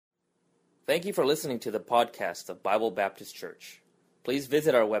Thank you for listening to the podcast of Bible Baptist Church. Please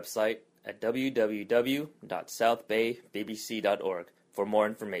visit our website at www.southbaybbc.org for more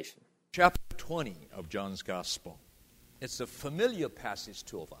information. Chapter 20 of John's Gospel. It's a familiar passage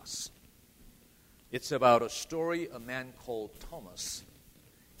to of us. It's about a story of a man called Thomas.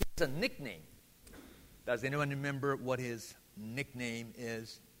 It's a nickname. Does anyone remember what his nickname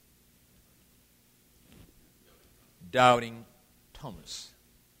is? Doubting Thomas.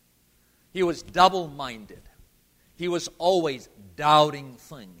 He was double-minded. He was always doubting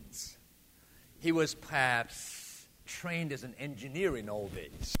things. He was perhaps trained as an engineer in old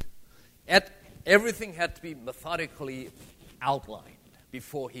days. Everything had to be methodically outlined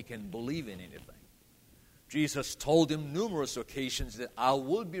before he can believe in anything. Jesus told him numerous occasions that I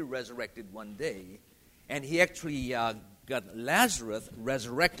will be resurrected one day, and he actually got Lazarus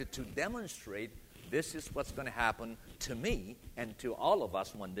resurrected to demonstrate this is what's going to happen to me and to all of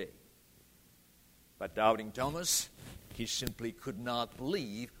us one day. But doubting Thomas, he simply could not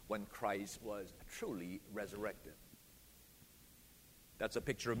believe when Christ was truly resurrected. That's a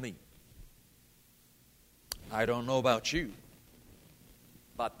picture of me. I don't know about you,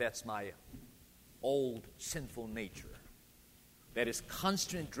 but that's my old sinful nature that is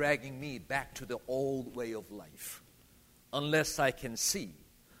constantly dragging me back to the old way of life. Unless I can see,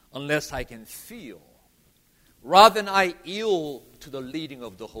 unless I can feel, rather than I yield to the leading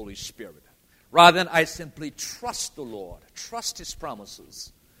of the Holy Spirit, rather than I simply trust the Lord, trust His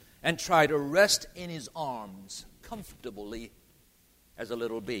promises, and try to rest in His arms comfortably as a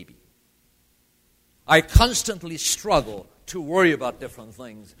little baby. I constantly struggle to worry about different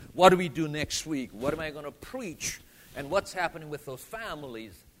things. What do we do next week? What am I going to preach? And what's happening with those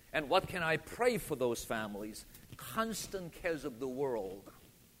families? And what can I pray for those families? Constant cares of the world,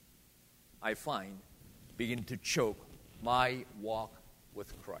 I find, begin to choke my walk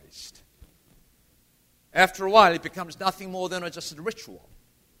with Christ. After a while, it becomes nothing more than just a ritual.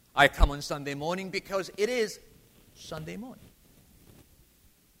 I come on Sunday morning because it is Sunday morning.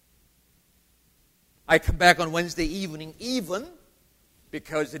 I come back on Wednesday evening even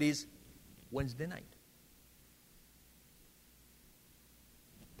because it is Wednesday night.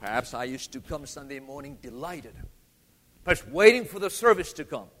 Perhaps I used to come Sunday morning delighted, perhaps waiting for the service to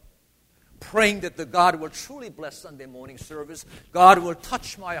come, praying that the God will truly bless Sunday morning service. God will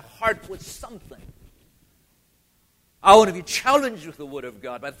touch my heart with something. I want to be challenged with the Word of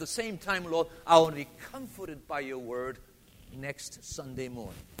God, but at the same time, Lord, I want to be comforted by your Word next Sunday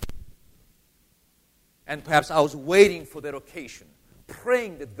morning. And perhaps I was waiting for that occasion,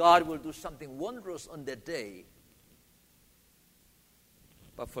 praying that God will do something wondrous on that day.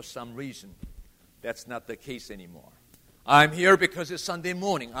 But for some reason, that's not the case anymore. I'm here because it's Sunday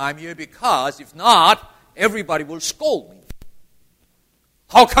morning. I'm here because, if not, everybody will scold me.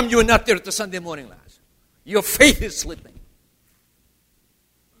 How come you are not there at the Sunday morning class? Your faith is slipping.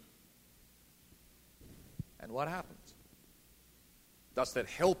 And what happens? Does that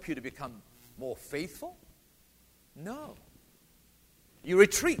help you to become more faithful? No. You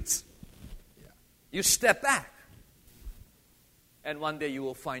retreat. You step back. And one day you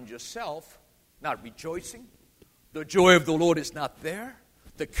will find yourself not rejoicing. The joy of the Lord is not there.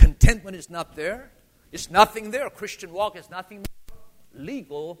 The contentment is not there. It's nothing there. A Christian walk is nothing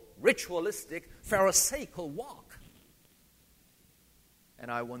legal, ritualistic, pharisaical walk. And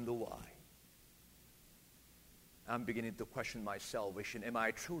I wonder why. I'm beginning to question my salvation. Am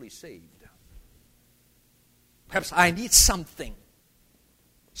I truly saved? Perhaps I need something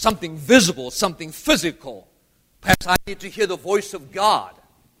visible, something physical. Perhaps I need to hear the voice of God.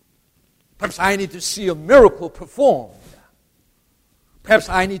 Perhaps I need to see a miracle performed. Perhaps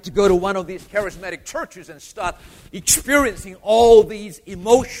I need to go to one of these charismatic churches and start experiencing all these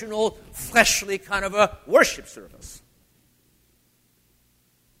emotional, fleshly kind of a worship service.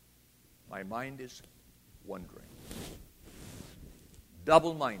 My mind is wandering.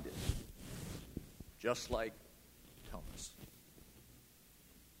 Double-minded. Just like Thomas.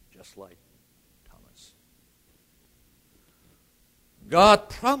 Just like Thomas. God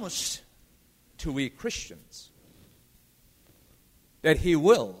promised to we Christians that He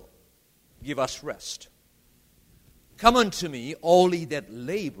will give us rest. Come unto me, all ye that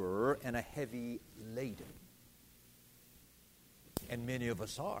labor and are heavy laden. And many of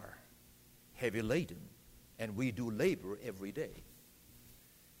us are heavy laden, and we do labor every day.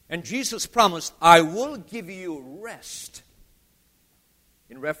 And Jesus promised, I will give you rest,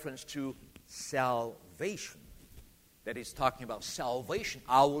 in reference to salvation. That He's talking about salvation.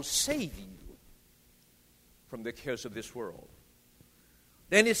 I will save you from the cares of this world.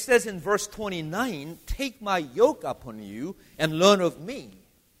 Then it says in verse 29, take my yoke upon you and learn of me,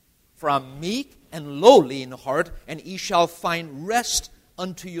 For I am meek and lowly in heart, and ye shall find rest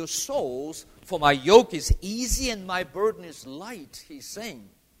unto your souls. For my yoke is easy and my burden is light, he's saying.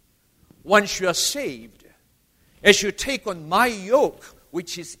 Once you are saved, as you take on my yoke,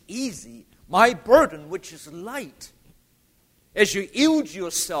 which is easy, my burden, which is light, as you yield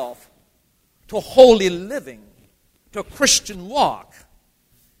yourself to holy living, to a Christian walk,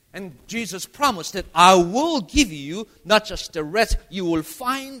 and Jesus promised that I will give you not just the rest, you will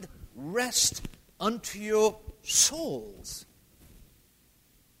find rest unto your souls.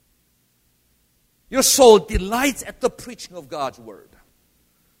 Your soul delights at the preaching of God's word.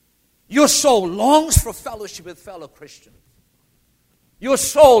 Your soul longs for fellowship with fellow Christians. Your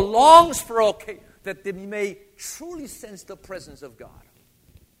soul longs for that they may truly sense the presence of God.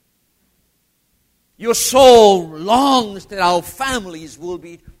 Your soul longs that our families will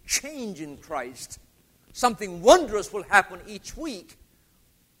be changed in Christ. Something wondrous will happen each week.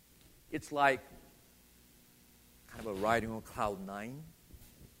 It's like kind of a riding on cloud nine.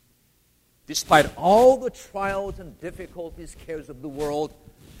 Despite all the trials and difficulties, cares of the world,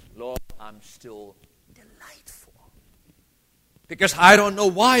 Lord, I'm still delightful. Because I don't know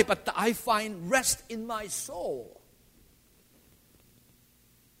why, but I find rest in my soul.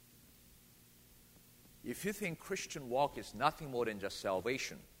 If you think Christian walk is nothing more than just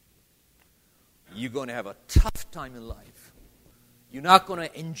salvation, you're going to have a tough time in life. You're not going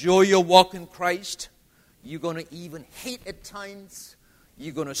to enjoy your walk in Christ. You're going to even hate at times.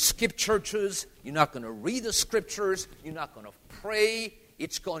 You're going to skip churches. You're not going to read the scriptures. You're not going to pray.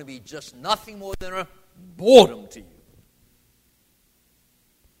 It's going to be just nothing more than a boredom to you.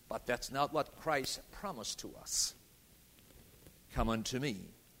 But that's not what Christ promised to us. Come unto me,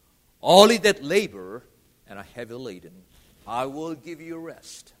 all ye that labor and are heavy laden, I will give you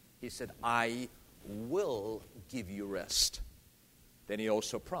rest. He said, I will give you rest. Then he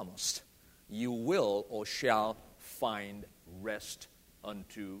also promised, you will or shall find rest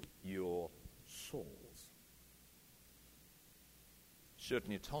unto your souls.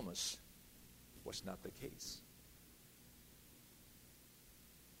 Certainly Thomas was not the case.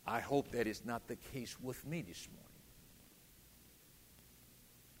 I hope that is not the case with me this morning.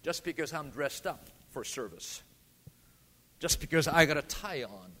 Just because I'm dressed up for service, just because I got a tie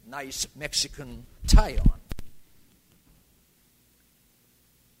on, nice Mexican tie on,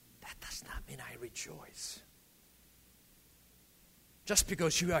 that does not mean I rejoice. Just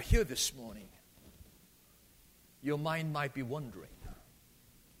because you are here this morning, your mind might be wondering.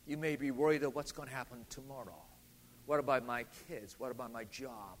 You may be worried of what's going to happen tomorrow. What about my kids? What about my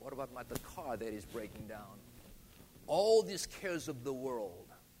job? What about the car that is breaking down? All these cares of the world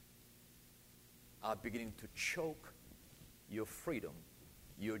are beginning to choke your freedom,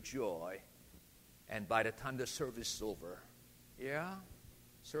 your joy, and by the time the service is over,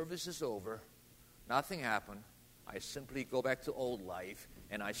 service is over, nothing happened, I simply go back to old life,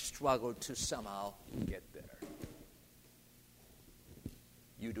 and I struggle to somehow get better.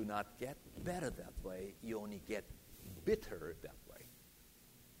 You do not get better that way, you only get bitter that way.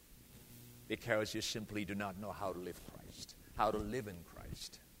 Because you simply do not know how to live Christ, how to live in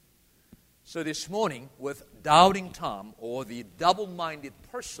Christ. So this morning, with Doubting Tom, or the double-minded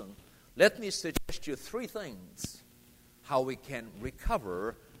person, let me suggest you three things how we can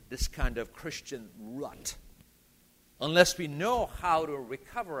recover this kind of Christian rut. Unless we know how to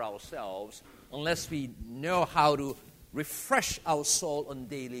recover ourselves, unless we know how to refresh our soul on a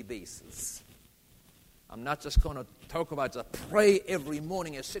daily basis. I'm not just going to talk about just pray every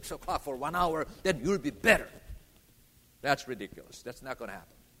morning at 6 o'clock for 1 hour, then you'll be better. That's ridiculous. That's not going to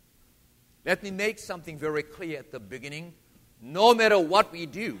happen. Let me make something very clear at the beginning. No matter what we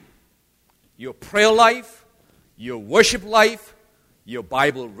do, your prayer life, your worship life, your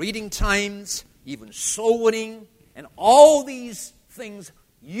Bible reading times, even soul winning, and all these things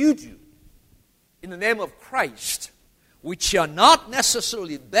you do in the name of Christ, which are not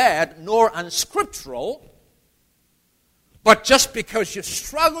necessarily bad nor unscriptural, but just because you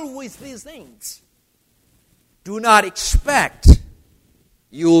struggle with these things, do not expect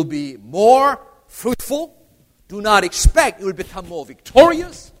you will be more fruitful. Do not expect you will become more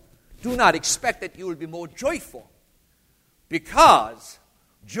victorious. Do not expect that you will be more joyful. Because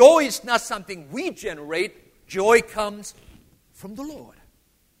joy is not something we generate. Joy comes from the Lord.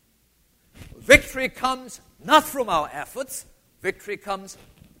 Victory comes not from our efforts. Victory comes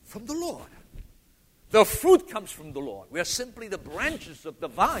from the Lord. The fruit comes from the Lord. We are simply the branches of the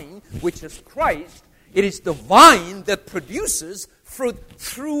vine, which is Christ. It is the vine that produces fruit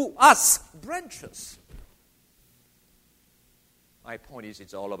through us branches. My point is,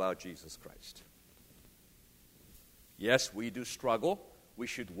 it's all about Jesus Christ. Yes, we do struggle We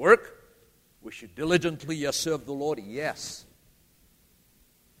should work. We should diligently serve the Lord. Yes.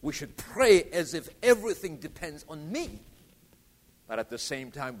 We should pray as if everything depends on me. But at the same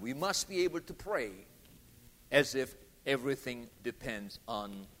time, we must be able to pray as if everything depends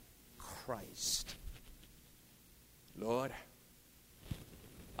on Christ. Lord,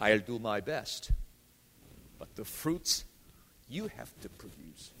 I'll do my best, but the fruits you have to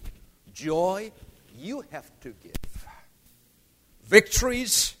produce. Joy you have to give.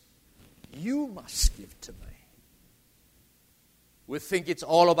 Victories you must give to me. We think it's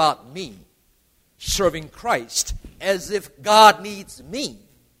all about me serving Christ as if God needs me.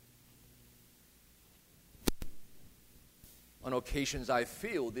 On occasions, I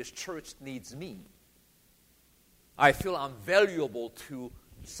feel this church needs me. I feel I'm valuable to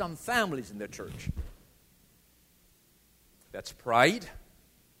some families in the church. That's pride.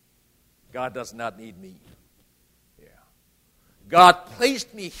 God does not need me. Yeah. God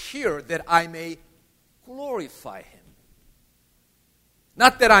placed me here that I may glorify Him.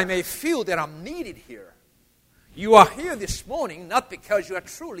 Not that I may feel that I'm needed here. You are here this morning not because you are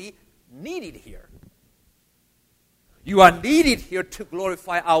truly needed here. You are needed here to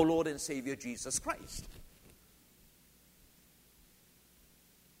glorify our Lord and Savior Jesus Christ.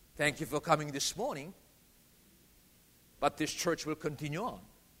 Thank you for coming this morning. But this church will continue on,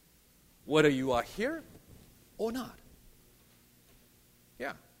 whether you are here or not.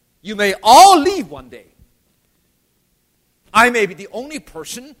 Yeah. You may all leave one day. I may be the only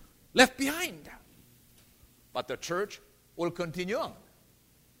person left behind. But the church will continue on.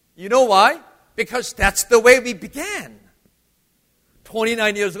 You know why? Because that's the way we began.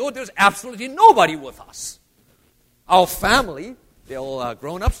 29 years ago, there's absolutely nobody with us. Our family, they're all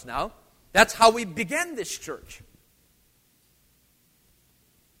grown-ups now. That's how we began this church.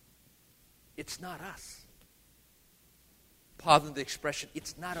 It's not us. Pardon the expression,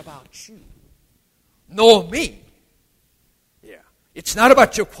 it's not about you. Nor me. Yeah. It's not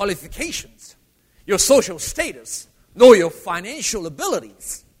about your qualifications, your social status, nor your financial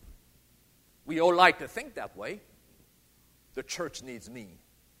abilities. We all like to think that way. The church needs me.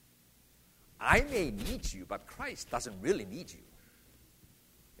 I may need you, but Christ doesn't really need you.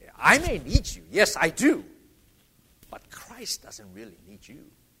 Yeah, I may need you. Yes, I do. But Christ doesn't really need you.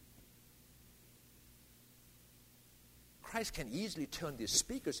 Christ can easily turn these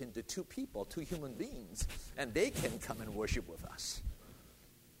speakers into two people, two human beings, and they can come and worship with us.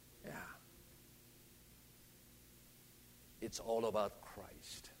 Yeah. It's all about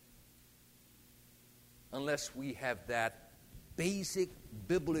Christ. Unless we have that basic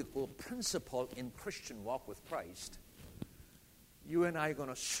biblical principle in Christian walk with Christ, you and I are going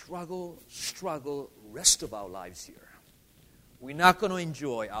to struggle rest of our lives here. We're not going to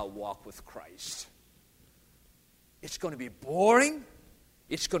enjoy our walk with Christ. It's going to be boring.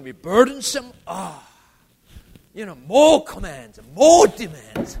 It's going to be burdensome. More commands, more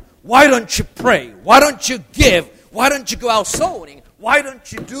demands. Why don't you pray? Why don't you give? Why don't you go out soul winning? Why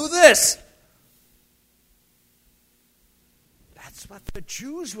don't you do this? That's what the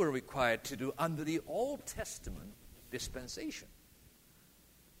Jews were required to do under the Old Testament dispensation.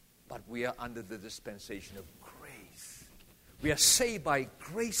 But we are under the dispensation of grace. We are saved by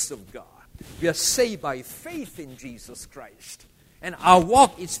grace of God. We are saved by faith in Jesus Christ. And our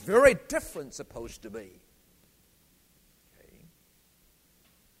walk is very different supposed to be. Okay.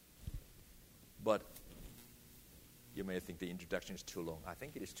 But you may think the introduction is too long. I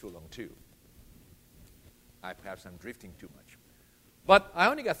think it is too long too. Perhaps I'm drifting too much. But I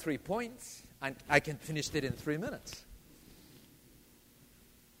only got 3 points, and I can finish it in 3 minutes.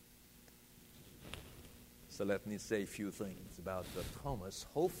 So let me say a few things about Thomas.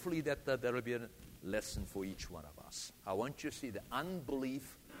 Hopefully that there will be a lesson for each one of us. I want you to see the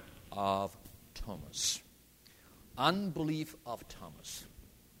unbelief of Thomas. Unbelief of Thomas.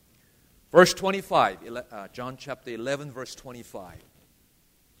 Verse 25, John chapter 11, verse 25.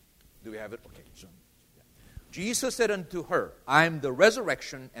 Do we have it? Okay. So, yeah. Jesus said unto her, I am the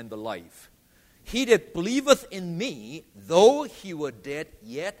resurrection and the life. He that believeth in me, though he were dead,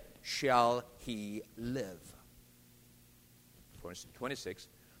 yet shall he live. Verse 26,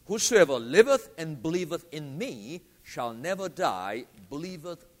 whosoever liveth and believeth in me shall never die.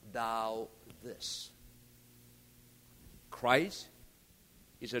 Believeth thou this? Christ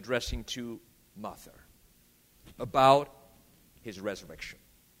is addressing to Martha about his resurrection.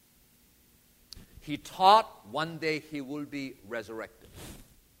 He taught one day he will be resurrected.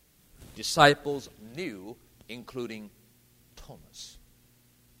 Disciples knew, including Thomas.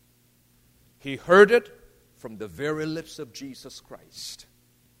 He heard it from the very lips of Jesus Christ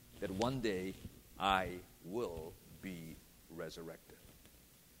that one day I will be resurrected.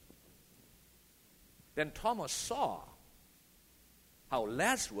 then Thomas saw how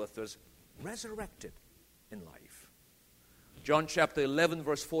Lazarus was resurrected in life. John chapter 11,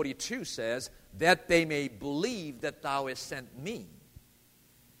 verse 42 says, that they may believe that thou hast sent me.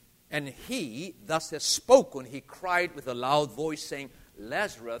 And he, thus has spoken, he cried with a loud voice, saying,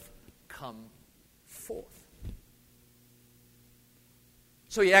 Lazarus, come forth.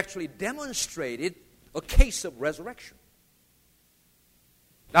 So he actually demonstrated a case of resurrection.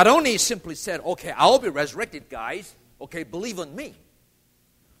 Not only he simply said, okay, I'll be resurrected, guys. Okay, believe on me.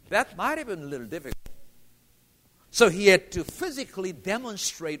 That might have been a little difficult. So he had to physically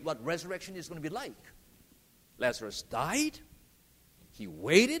demonstrate what resurrection is going to be like. Lazarus died. He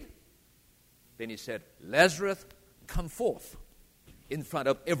waited. Then he said, Lazarus, come forth, in front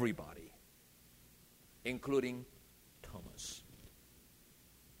of everybody, including Thomas.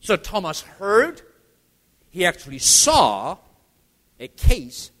 So Thomas heard. He actually saw a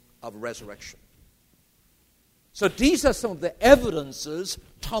case of resurrection. So these are some of the evidences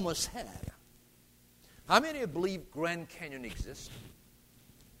Thomas had. How many of you believe Grand Canyon exists?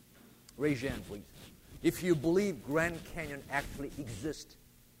 Raise your hand, please. If you believe Grand Canyon actually exists.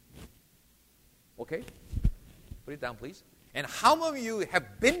 Okay? Put it down, please. And how many of you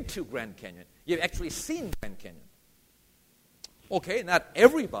have been to Grand Canyon? You've actually seen Grand Canyon. Okay, not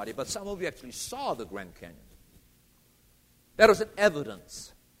everybody, but some of you actually saw the Grand Canyon. That was an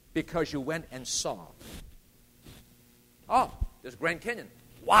evidence because you went and saw. Oh, there's Grand Canyon.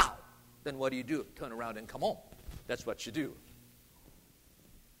 Wow. Then what do? Turn around and come home. That's what you do.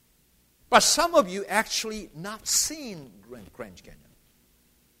 But some of you actually not seen Grand Canyon,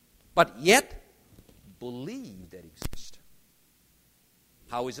 but yet believe that it exists.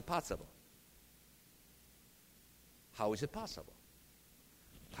 How is it possible? How is it possible?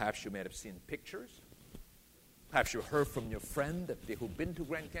 Perhaps you may have seen pictures. Perhaps you heard from your friend who've been to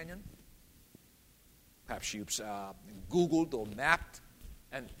Grand Canyon. Perhaps you've Googled or mapped,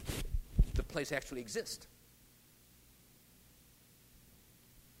 and the place actually exists.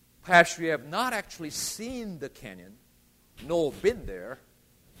 Perhaps you have not actually seen the canyon, nor been there,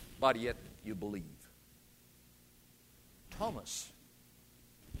 but yet you believe. Thomas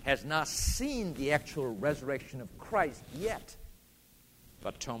has not seen the actual resurrection of Christ yet,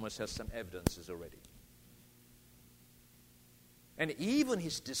 but Thomas has some evidences already. And even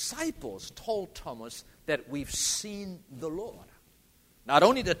his disciples told Thomas that we've seen the Lord. Not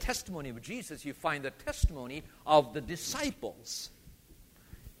only the testimony of Jesus, you find the testimony of the disciples.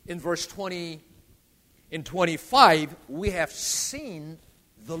 In verse 20, in 25, we have seen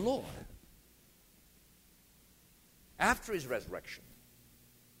the Lord. After his resurrection,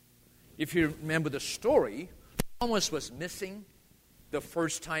 if you remember the story, Thomas was missing the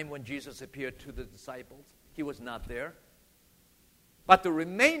first time when Jesus appeared to the disciples. He was not there. But the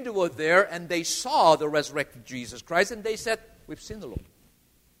remainder were there, and they saw the resurrected Jesus Christ, and they said, we've seen the Lord.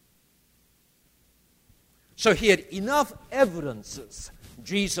 So he had enough evidences.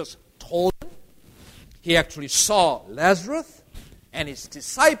 Jesus told him. He actually saw Lazarus, and his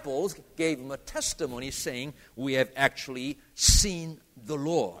disciples gave him a testimony saying, we have actually seen the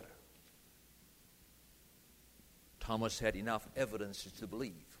Lord. Thomas had enough evidences to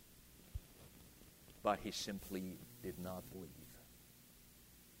believe, but he simply did not believe.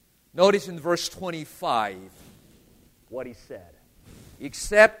 Notice in verse 25 what he said.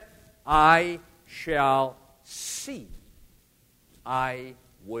 Except I shall see, I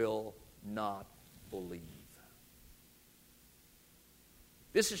will not believe.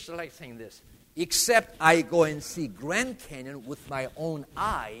 This is like saying this. Except I go and see Grand Canyon with my own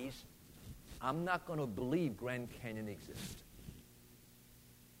eyes, I'm not going to believe Grand Canyon exists.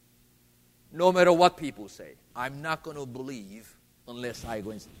 No matter what people say, I'm not going to believe unless I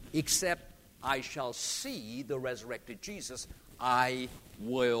go and see. Except I shall see the resurrected Jesus, I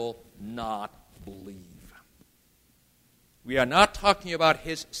will not believe. We are not talking about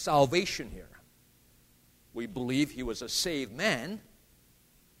his salvation here. We believe he was a saved man,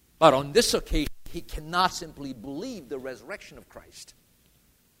 but on this occasion, he cannot simply believe the resurrection of Christ,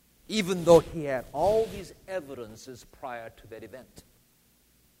 even though he had all these evidences prior to that event.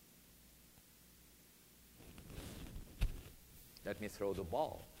 Let me throw the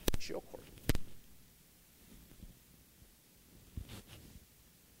ball. It's your court.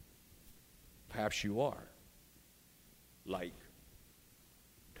 Perhaps you are like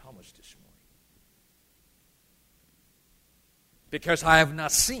Thomas this morning. Because I have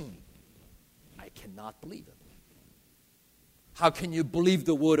not seen, I cannot believe it. How can you believe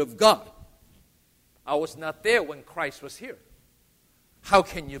the Word of God? I was not there when Christ was here. How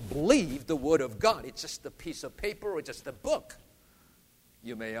can you believe the Word of God? It's just a piece of paper or just a book,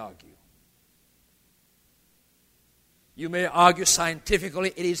 you may argue. You may argue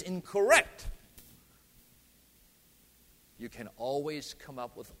scientifically it is incorrect. You can always come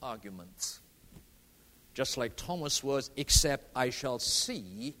up with arguments. Just like Thomas was, except I shall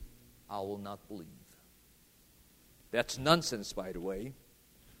see, I will not believe. That's nonsense, by the way.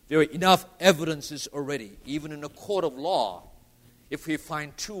 There are enough evidences already, even in a court of law. If we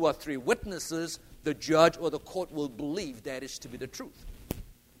find 2 or 3 witnesses, the judge or the court will believe that is to be the truth.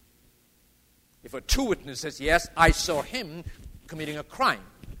 If a 2 witness says, yes, I saw him committing a crime.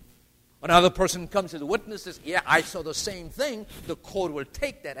 Another person comes to the witness and says, yeah, I saw the same thing. The court will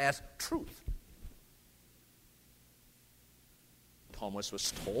take that as truth. Thomas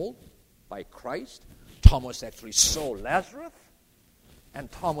was told by Christ. Thomas actually saw Lazarus.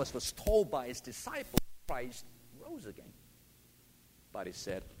 And Thomas was told by his disciples, Christ rose again. But he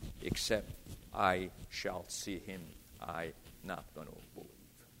said, except I shall see him, I'm not going to believe.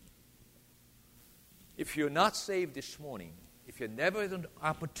 If you're not saved this morning, if you never had an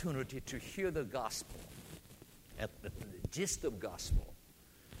opportunity to hear the gospel, the gist of gospel,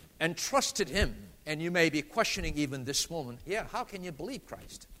 and trusted him, and you may be questioning even this moment, yeah, how can you believe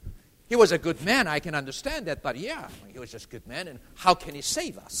Christ? He was a good man, I can understand that, but yeah, he was just a good man, and how can he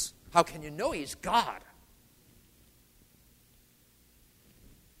save us? How can you know he's God?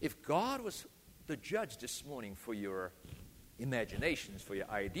 If God was the judge this morning for your imaginations, for your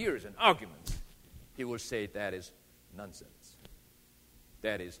ideas and arguments, he will say that is nonsense.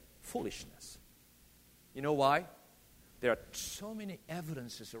 That is foolishness. You know why? There are so many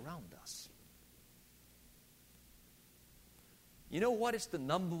evidences around us. You know what is the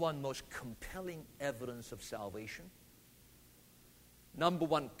number one most compelling evidence of salvation? Number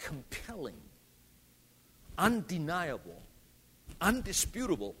one, compelling, undeniable,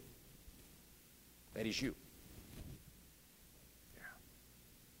 undisputable, that is you. Yeah.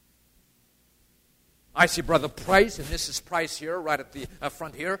 I see Brother Price and Mrs. Price here, right at the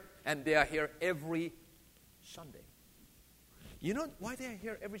front here, and they are here every Sunday. You know why they are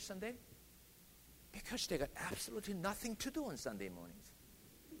here every Sunday? Because they got absolutely nothing to do on Sunday mornings.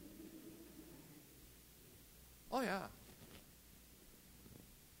 Oh, yeah.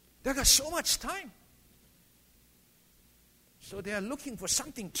 They got so much time. So they are looking for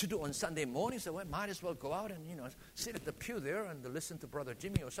something to do on Sunday mornings. So we might as well go out and, sit at the pew there and listen to Brother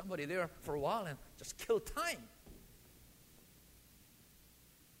Jimmy or somebody there for a while and just kill time.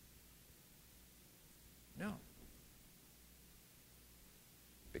 No.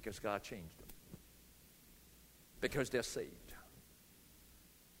 Because God changed them. Because they're saved.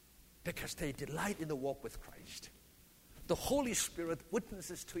 Because they delight in the walk with Christ. The Holy Spirit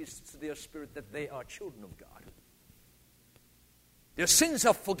witnesses to their spirit that they are children of God. Their sins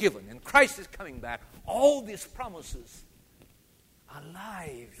are forgiven, and Christ is coming back. All these promises are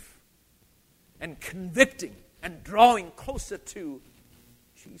alive and convicting and drawing closer to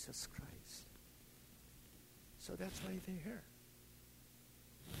Jesus Christ. So that's why they're here.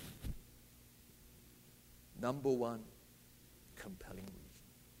 Number one, compelling reason.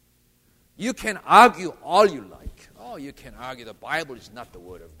 You can argue all you like. Oh, you can argue the Bible is not the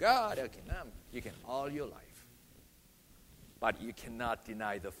Word of God. You can all your life. But you cannot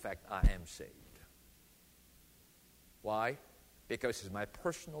deny the fact I am saved. Why? Because it's my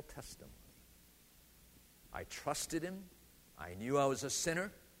personal testimony. I trusted Him. I knew I was a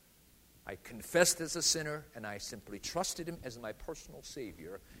sinner. I confessed as a sinner, and I simply trusted Him as my personal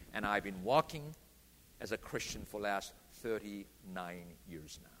Savior. And I've been walking as a Christian for the last 39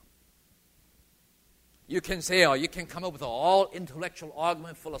 years now. You can say, or you can come up with all intellectual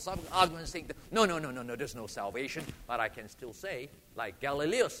argument, philosophical argument, saying that, no, there's no salvation. But I can still say, like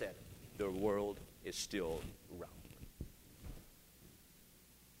Galileo said, the world is still round.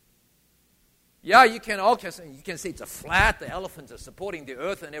 Yeah, you can say it's a flat, the elephants are supporting the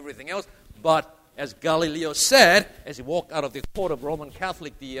earth and everything else, but as Galileo said, as he walked out of the court of Roman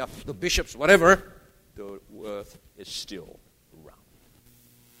Catholic, the bishops, whatever, the earth is still round.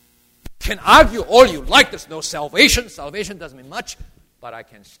 Can argue all you like, there's no salvation. Salvation doesn't mean much, but I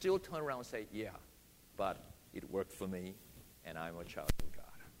can still turn around and say, yeah, but it worked for me, and I'm a child of God.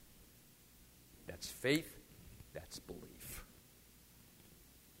 That's faith, that's belief.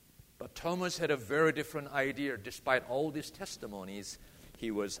 But Thomas had a very different idea. Despite all these testimonies,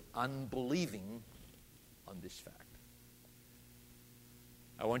 he was unbelieving on this fact.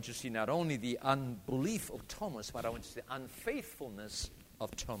 I want you to see not only the unbelief of Thomas, but I want you to see the unfaithfulness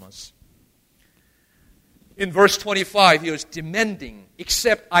of Thomas. In verse 25, he was demanding,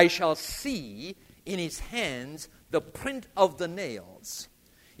 except I shall see in his hands the print of the nails,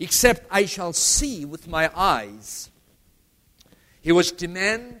 except I shall see with my eyes. He was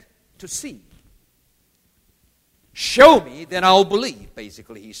demanding to see. Show me, then I'll believe,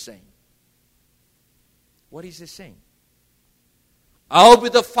 basically he's saying. What is he saying? I'll be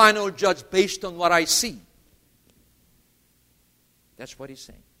the final judge based on what I see. That's what he's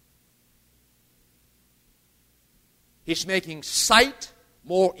saying. He's making sight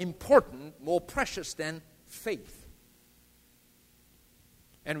more important, more precious than faith.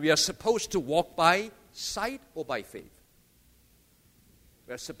 And we are supposed to walk by sight or by faith?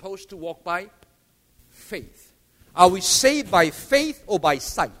 We are supposed to walk by faith. Are we saved by faith or by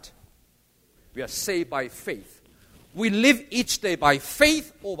sight? We are saved by faith. We live each day by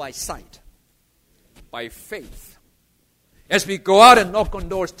faith or by sight? By faith. As we go out and knock on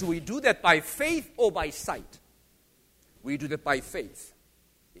doors, do we do that by faith or by sight? We do that by faith.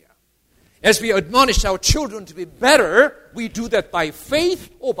 Yeah. As we admonish our children to be better, we do that by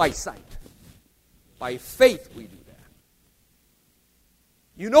faith or by sight? By faith we do that.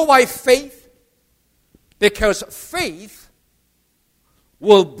 You know why faith? Because faith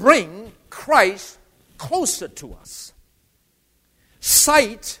will bring Christ closer to us.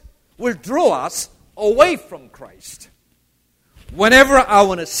 Sight will draw us away from Christ. Whenever I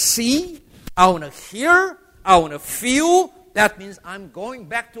want to see, I want to hear, I want to feel, that means I'm going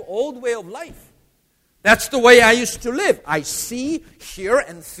back to old way of life. That's the way I used to live. I see, hear,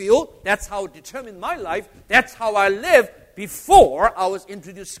 and feel. That's how it determined my life. That's how I lived before I was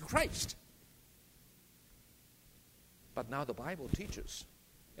introduced to Christ. But now the Bible teaches,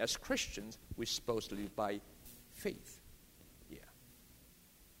 as Christians, we're supposed to live by faith. Yeah.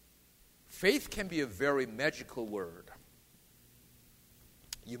 Faith can be a very magical word.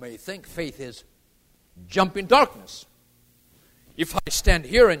 You may think faith is jump in darkness. If I stand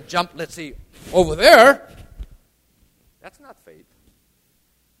here and jump, let's see, over there, that's not faith.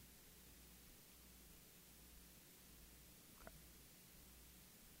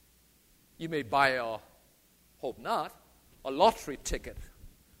 You may buy hope not, a lottery ticket,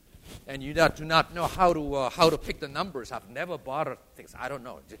 and you do not know how to pick the numbers. I've never bought a thing. I don't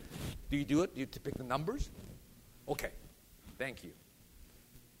know. Do you do it? Do you pick the numbers? Okay, thank you.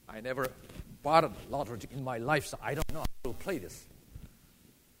 I never bought a lottery ticket in my life, so I don't know how to play this.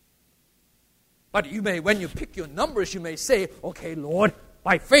 But you may, when you pick your numbers, you may say, okay, Lord,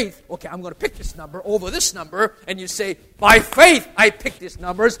 by faith, okay, I'm going to pick this number over this number. And you say, by faith, I picked these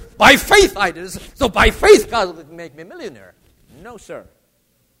numbers. By faith, I did this. So by faith, God will make me a millionaire. No, sir.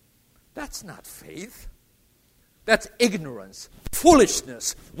 That's not faith. That's ignorance,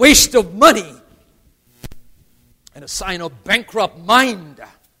 foolishness, waste of money, and a sign of bankrupt mind.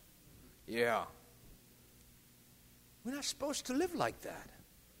 Yeah. We're not supposed to live like that.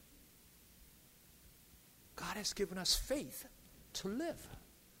 God has given us faith to live.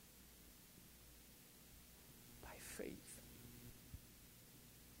 By faith.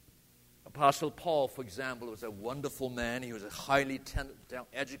 Apostle Paul, for example, was a wonderful man. He was a highly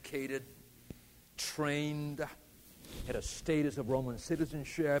educated, trained, had a status of Roman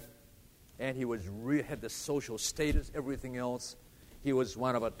citizenship, and he was had the social status, everything else. He was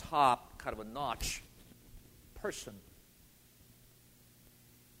one of a top, kind of a notch person.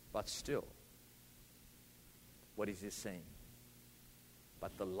 But still, what is he saying?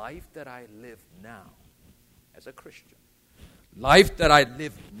 But the life that I live now as a Christian, life that I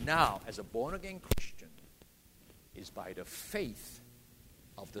live now as a born-again Christian, is by the faith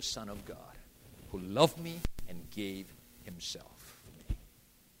of the Son of God, who loved me and gave himself for me.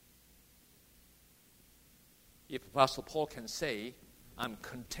 If Apostle Paul can say, I'm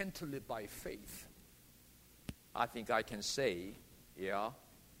content to live by faith, I think I can say, yeah,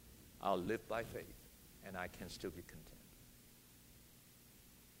 I'll live by faith, and I can still be content.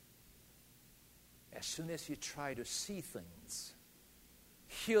 As soon as you try to see things,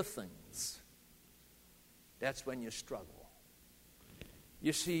 hear things, that's when you struggle.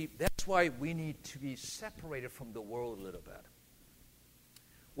 You see, that's why we need to be separated from the world a little bit.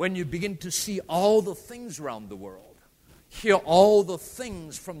 When you begin to see all the things around the world, hear all the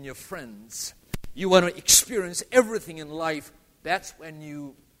things from your friends, you want to experience everything in life, that's when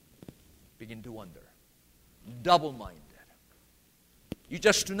you begin to wonder. Double-minded. You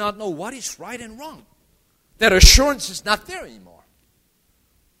just do not know what is right and wrong. That assurance is not there anymore.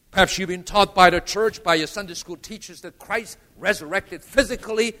 Perhaps you've been taught by the church, by your Sunday school teachers, that Christ resurrected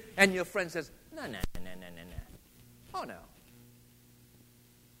physically, and your friend says, no. Oh, no.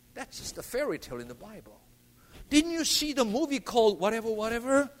 That's just a fairy tale in the Bible. Didn't you see the movie called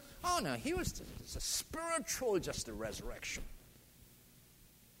whatever? Oh, no, he was it's a spiritual, just a resurrection.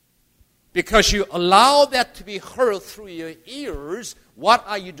 because you allow that to be heard through your ears, what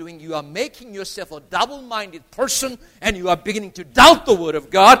are you doing? You are making yourself a double-minded person, and you are beginning to doubt the Word of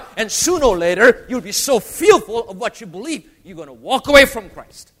God, and sooner or later, you'll be so fearful of what you believe, you're going to walk away from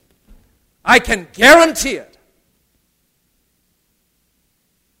Christ. I can guarantee it.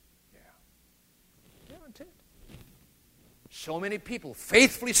 Yeah. Guarantee it. So many people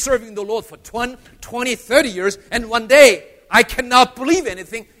faithfully serving the Lord for 20, 30 years, and one day, I cannot believe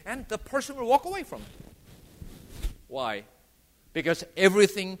anything, and the person will walk away from it. Why? Because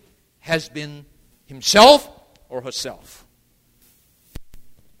everything has been himself or herself.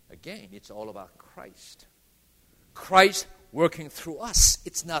 Again, it's all about Christ. Christ working through us.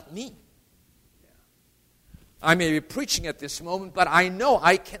 It's not me. I may be preaching at this moment, but I know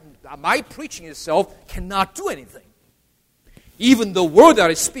my preaching itself cannot do anything. Even the word that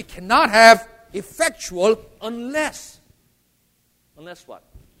I speak cannot have effectual unless what?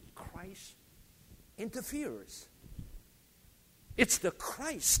 Christ interferes. It's the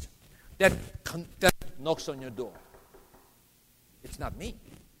Christ that knocks on your door. It's not me.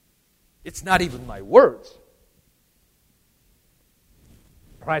 It's not even my words.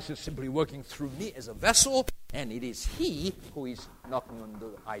 Christ is simply working through me as a vessel, and it is He who is knocking on the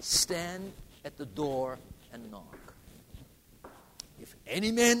door. I stand at the door and knock. If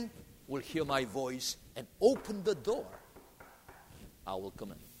any man will hear my voice and open the door, I will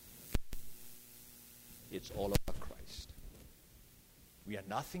come in. It's all about Christ. We are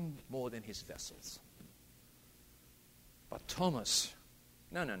nothing more than His vessels. But Thomas,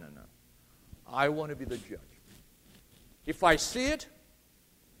 no. I want to be the judge. If I see it,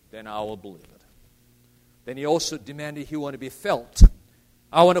 then I will believe it. Then he also demanded he want to be felt.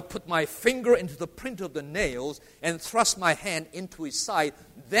 I want to put my finger into the print of the nails and thrust my hand into his side.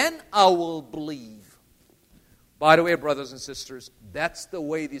 Then I will believe. By the way, brothers and sisters, that's the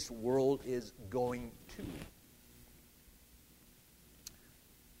way this world is going to.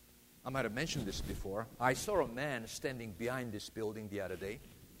 I might have mentioned this before. I saw a man standing behind this building the other day.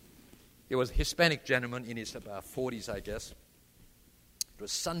 He was a Hispanic gentleman in his about 40s, I guess. It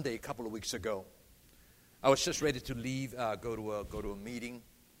was Sunday a couple of weeks ago. I was just ready to leave, go to a meeting.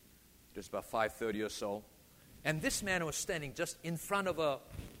 It was about 5:30 or so. And this man was standing just in front of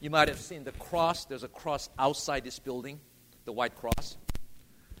you might have seen the cross. There's a cross outside this building, the white cross.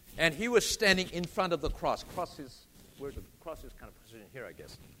 And he was standing in front of the cross. Where the cross is kind of positioned here, I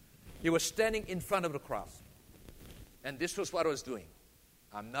guess. He was standing in front of the cross. And this was what I was doing.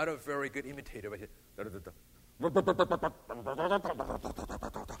 I'm not a very good imitator, but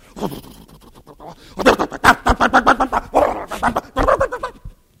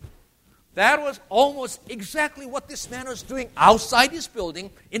that was almost exactly what this man was doing outside his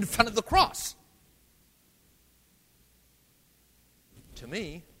building in front of the cross. To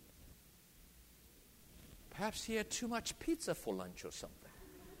me, perhaps he had too much pizza for lunch or something.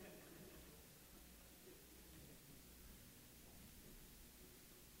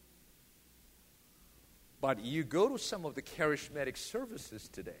 But you go to some of the charismatic services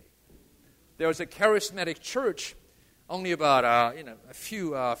today. There was a charismatic church only about a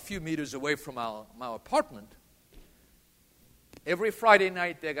few meters away from my apartment. Every Friday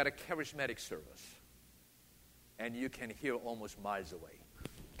night they got a charismatic service, and you can hear almost miles away.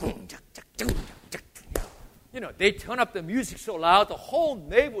 They turn up the music so loud the whole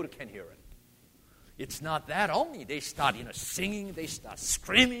neighborhood can hear it. It's not that only. They start singing, they start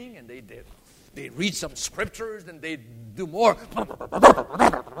screaming, and they read some scriptures, and they do more.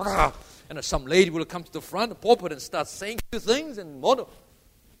 And some lady will come to the front, the pulpit, and start saying a few things, and more.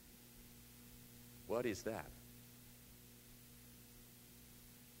 What is that?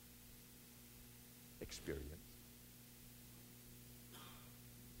 Experience.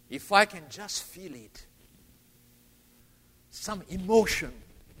 If I can just feel it, some emotion,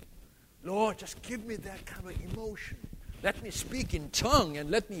 Lord, just give me that kind of emotion. Let me speak in tongue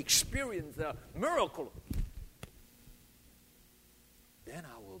and let me experience the miracle. Then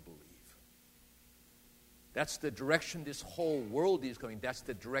I will believe. That's the direction this whole world is going. That's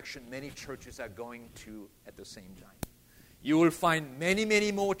the direction many churches are going to at the same time. You will find many,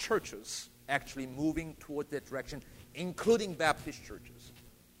 many more churches actually moving toward that direction, including Baptist churches.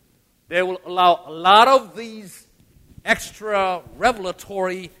 They will allow a lot of these extra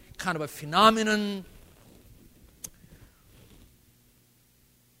revelatory kind of a phenomenon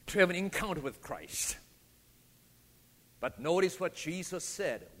to have an encounter with Christ. But notice what Jesus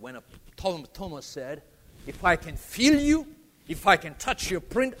said when Thomas said, if I can feel you, if I can touch your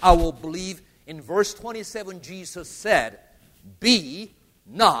print, I will believe. In verse 27, Jesus said, be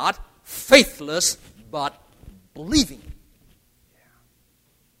not faithless, but believing.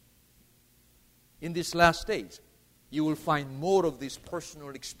 in these last days, you will find more of this personal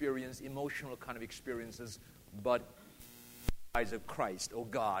experience, emotional kind of experiences, but in the eyes of Christ or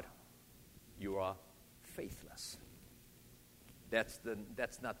God, you are faithless.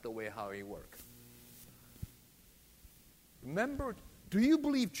 That's not the way how He works. Remember, do you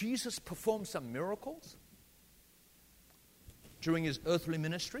believe Jesus performed some miracles during His earthly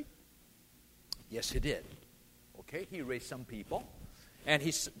ministry? Yes, He did. Okay, He raised some people, and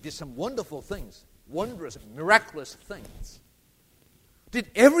He did some wonderful things, wondrous, miraculous things. Did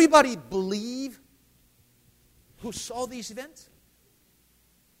everybody believe who saw these events?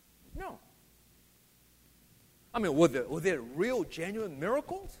 No. I mean, were there real, genuine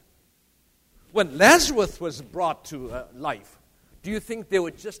miracles? When Lazarus was brought to life, do you think they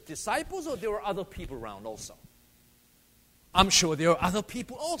were just disciples or there were other people around also? I'm sure there were other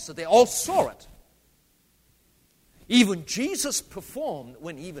people also. They all saw it. Even Jesus performed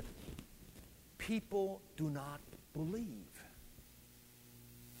when even people do not believe.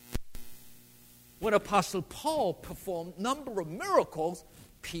 When Apostle Paul performed a number of miracles,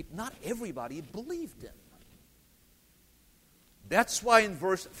 not everybody believed him. That's why in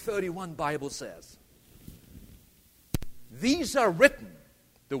verse 31, Bible says, these are written,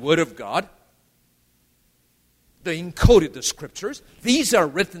 the Word of God, they encoded the Scriptures. These are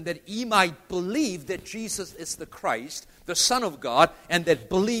written that ye might believe that Jesus is the Christ, the Son of God, and that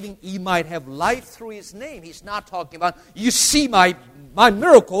believing ye might have life through His name. He's not talking about, you see my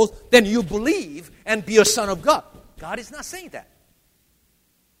miracles, then you believe and be a son of God. God is not saying that.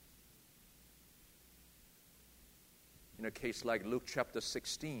 In a case like Luke chapter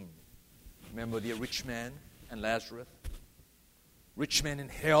 16, remember the rich man and Lazarus? Rich man in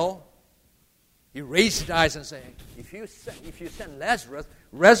hell, he raised his eyes and said, if you send Lazarus,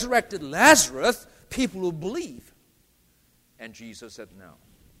 resurrected Lazarus, people will believe. And Jesus said, no.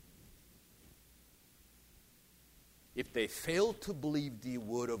 If they fail to believe the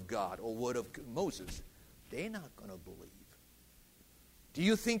word of God or word of Moses, they're not going to believe. Do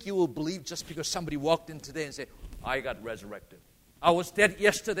you think you will believe just because somebody walked in today and said, I got resurrected? I was dead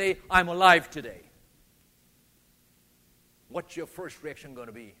yesterday, I'm alive today. What's your first reaction going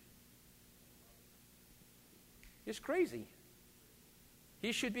to be? He's crazy.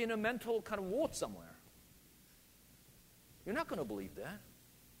 He should be in a mental kind of ward somewhere. You're not going to believe that.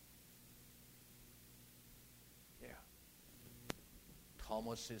 Yeah.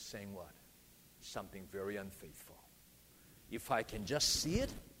 Thomas is saying what? Something very unfaithful. If I can just see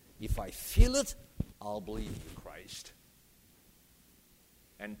it, if I feel it, I'll believe in Christ.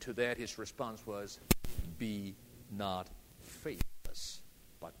 And to that his response was, be not faithless,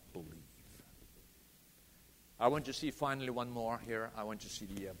 but believe. I want to see finally one more here. I want to see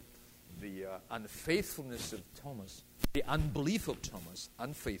the unfaithfulness of Thomas, the unbelief of Thomas,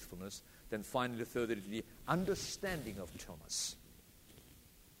 unfaithfulness. Then finally the third, the understanding of Thomas.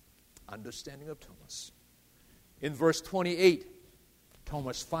 Understanding of Thomas. In verse 28,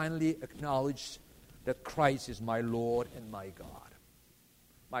 Thomas finally acknowledged that Christ is my Lord and my God.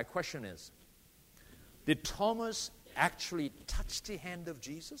 My question is, did Thomas actually touch the hand of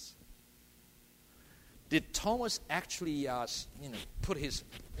Jesus? Did Thomas actually put his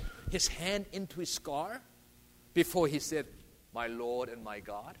hand into his scar before he said, my Lord and my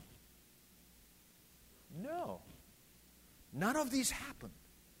God? No. None of these happened.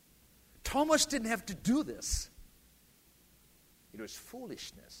 Thomas didn't have to do this. It was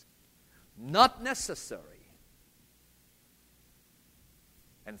foolishness. Not necessary.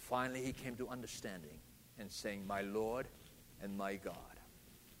 And finally he came to understanding and saying, my Lord and my God.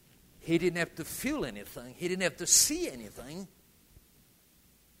 He didn't have to feel anything. He didn't have to see anything.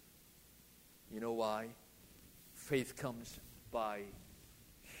 You know why? Faith comes by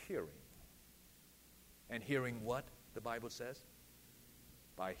hearing. And hearing what, the Bible says?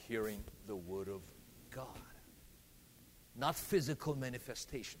 By hearing the Word of God. Not physical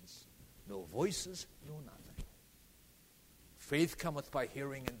manifestations. No voices, no nothing. Faith cometh by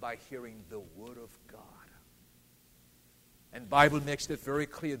hearing, and by hearing the Word of God. And the Bible makes it very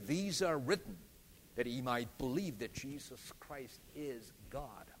clear. These are written that ye might believe that Jesus Christ is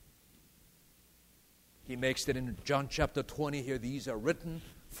God. He makes it in John chapter 20 here. These are written.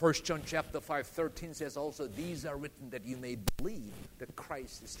 1 John chapter 5:13 says also, these are written that you may believe that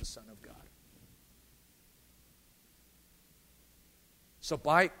Christ is the Son of God. So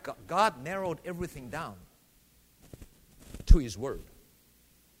God narrowed everything down to His Word,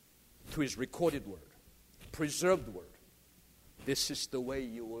 to His recorded Word, preserved Word. This is the way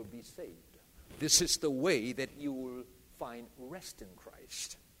you will be saved. This is the way that you will find rest in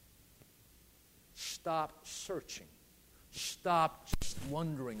Christ. Stop searching Stop just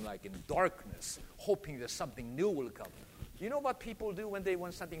wondering like in darkness, hoping that something new will come. You know what people do when they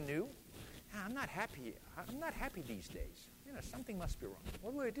want something new? I'm not happy. I'm not happy these days. Something must be wrong.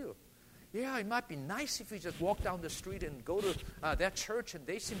 What do I do? Yeah, it might be nice if we just walk down the street and go to that church and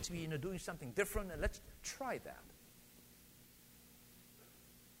they seem to be doing something different, and let's try that.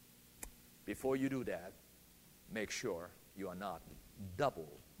 Before you do that, make sure you are not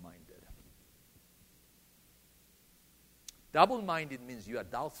double-minded. Double-minded means you are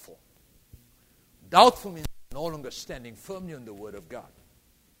doubtful. Doubtful means no longer standing firmly on the Word of God.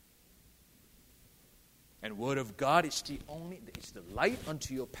 And Word of God is it's the light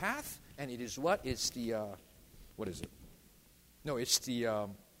unto your path, and it is what? It's the, what is it? No, it's the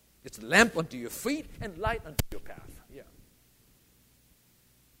lamp unto your feet and light unto your path. Yeah.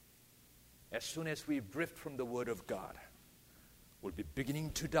 As soon as we drift from the Word of God, we'll be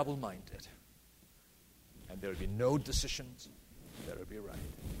beginning to double-minded. And there will be no decisions that will be right.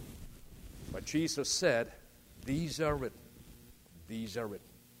 But Jesus said, these are written. These are written.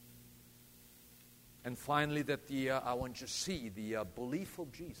 And finally, that I want you to see the belief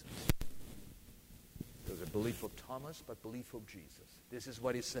of Jesus. There's a belief of Thomas, but belief of Jesus. This is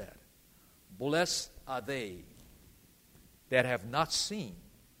what he said. Blessed are they that have not seen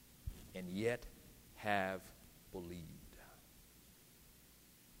and yet have believed.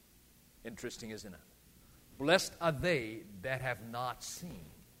 Interesting, isn't it? Blessed are they that have not seen.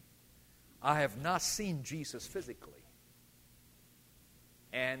 I have not seen Jesus physically,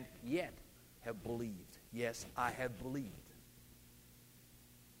 and yet have believed. Yes, I have believed.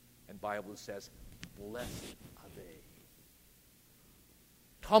 And Bible says, blessed are they.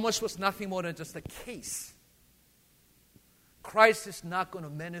 Thomas was nothing more than just a case. Christ is not going to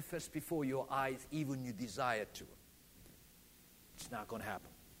manifest before your eyes even you desire to. It's not going to happen.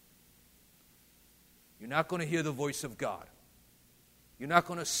 You're not going to hear the voice of God. You're not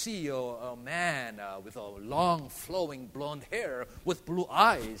going to see a man with a long, flowing blonde hair with blue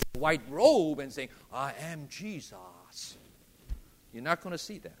eyes, white robe, and saying, I am Jesus. You're not going to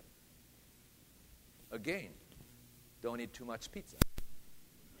see that. Again, don't eat too much pizza.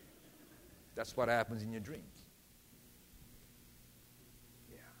 That's what happens in your dreams.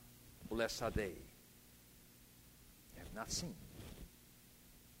 Yeah. Blessed are they. Have not seen,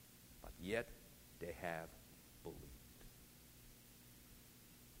 but yet they have believed.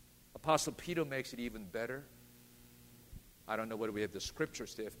 Apostle Peter makes it even better. I don't know whether we have the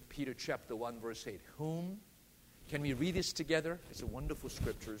scriptures there. Peter chapter 1 verse 8. Whom, can we read this together? It's a wonderful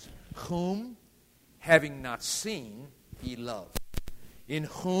scriptures. Whom, having not seen, ye love. In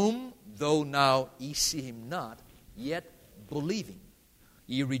whom, though now ye see him not, yet believing,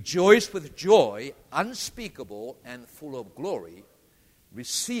 ye rejoice with joy unspeakable and full of glory,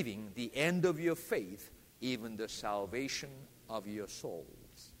 receiving the end of your faith, even the salvation of your souls.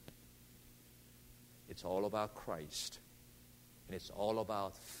 It's all about Christ. And it's all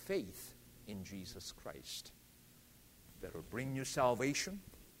about faith in Jesus Christ that will bring you salvation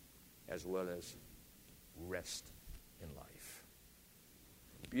as well as rest in life.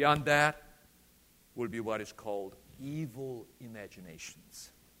 Beyond that will be what is called evil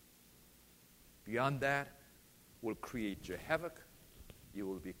imaginations. Beyond that will create your havoc. You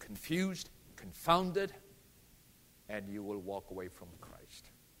will be confused, confounded, and you will walk away from Christ.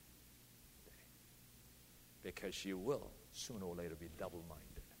 Because you will, sooner or later, be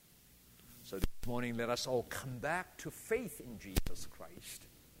double-minded. So this morning, let us all come back to faith in Jesus Christ.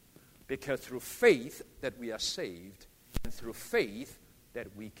 Because through faith that we are saved, and through faith that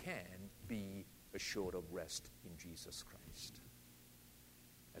we can be assured of rest in Jesus Christ.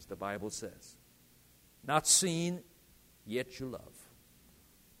 As the Bible says, not seen, yet you love.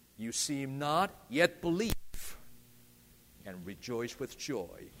 You see him not, yet believe, and rejoice with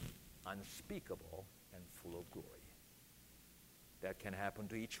joy unspeakable and full of glory. That can happen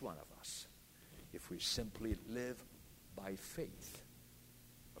to each one of us if we simply live by faith